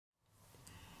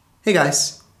Hey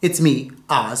guys, it's me,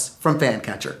 Oz, from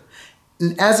Fancatcher.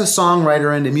 And as a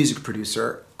songwriter and a music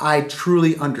producer, I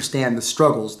truly understand the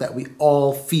struggles that we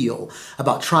all feel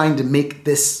about trying to make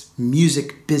this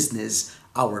music business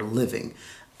our living.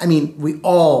 I mean, we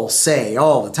all say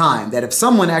all the time that if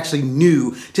someone actually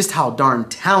knew just how darn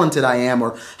talented I am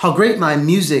or how great my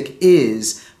music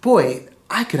is, boy,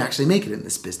 I could actually make it in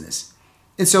this business.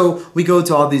 And so we go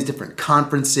to all these different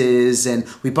conferences and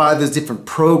we buy those different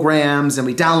programs and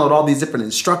we download all these different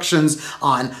instructions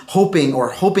on hoping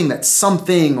that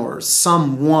something or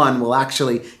someone will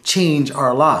actually change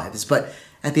our lives. But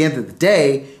at the end of the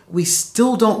day, we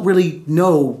still don't really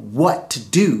know what to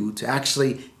do to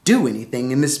actually do anything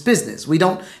in this business. We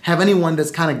don't have anyone that's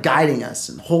kind of guiding us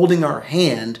and holding our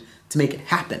hand to make it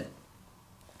happen.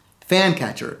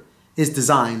 Fancatcher is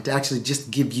designed to actually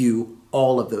just give you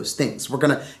all of those things. We're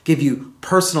going to give you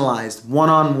personalized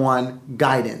one-on-one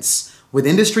guidance with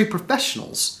industry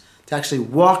professionals to actually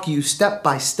walk you step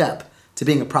by step to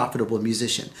being a profitable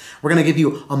musician. We're going to give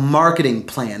you a marketing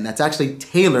plan that's actually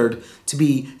tailored to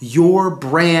be your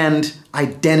brand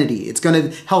identity. It's going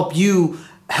to help you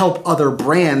help other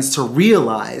brands to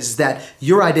realize that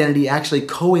your identity actually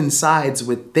coincides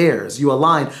with theirs. You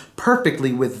align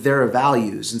perfectly with their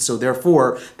values, and so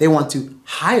therefore they want to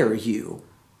hire you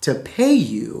to pay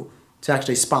you to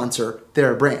actually sponsor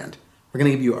their brand. We're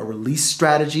going to give you a release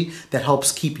strategy that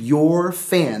helps keep your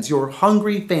fans, your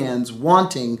hungry fans,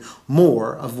 wanting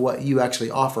more of what you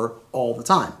actually offer all the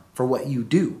time for what you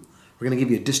do. We're going to give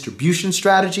you a distribution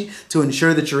strategy to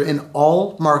ensure that you're in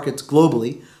all markets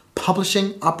globally,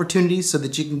 publishing opportunities so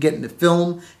that you can get into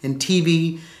film and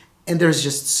TV, and there's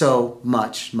just so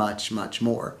much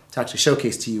more to actually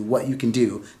showcase to you what you can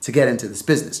do to get into this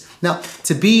business. Now,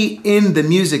 to be in the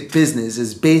music business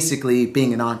is basically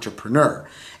being an entrepreneur.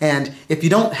 And if you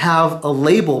don't have a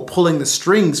label pulling the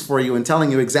strings for you and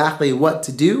telling you exactly what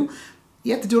to do,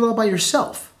 you have to do it all by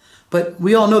yourself. But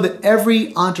we all know that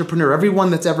every entrepreneur, everyone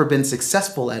that's ever been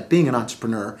successful at being an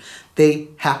entrepreneur, they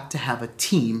have to have a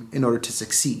team in order to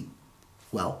succeed.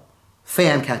 Well,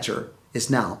 Fancatcher is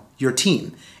now your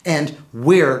team, and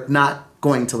we're not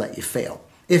going to let you fail.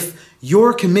 If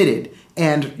you're committed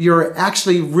and you're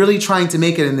actually really trying to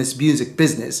make it in this music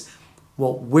business,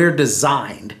 well, we're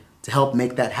designed to help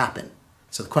make that happen.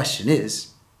 So the question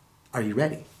is, are you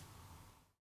ready?